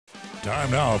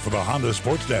Time now for the Honda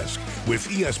Sports Desk with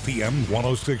ESPN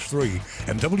 106.3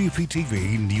 and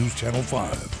WPTV News Channel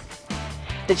 5.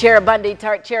 The Cheribundi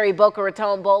Tart Boca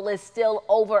Raton Bowl is still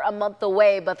over a month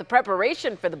away, but the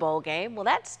preparation for the bowl game, well,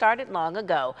 that started long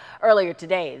ago. Earlier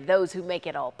today, those who make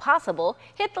it all possible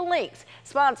hit the links.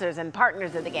 Sponsors and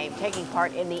partners of the game taking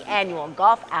part in the annual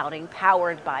golf outing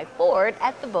powered by Ford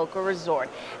at the Boca Resort.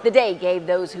 The day gave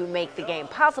those who make the game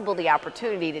possible the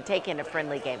opportunity to take in a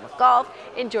friendly game of golf,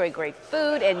 enjoy great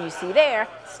food, and you see there,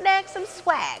 snag some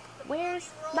swag. Where's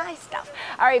my stuff?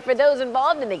 All right, for those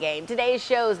involved in the game, today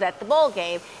shows that the bowl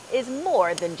game is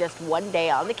more than just one day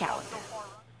on the calendar.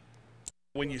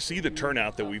 When you see the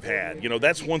turnout that we've had,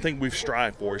 that's one thing we've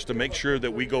strived for, is to make sure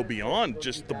that we go beyond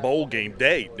just the bowl game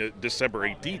day, December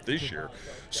 18th this year.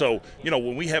 So,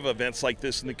 when we have events like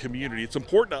this in the community, it's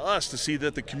important to us to see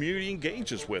that the community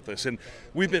engages with us. And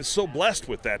we've been so blessed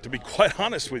with that, to be quite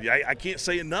honest with you. I can't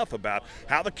say enough about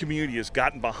how the community has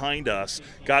gotten behind us,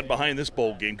 got behind this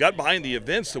bowl game, got behind the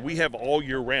events that we have all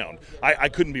year round. I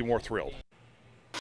couldn't be more thrilled.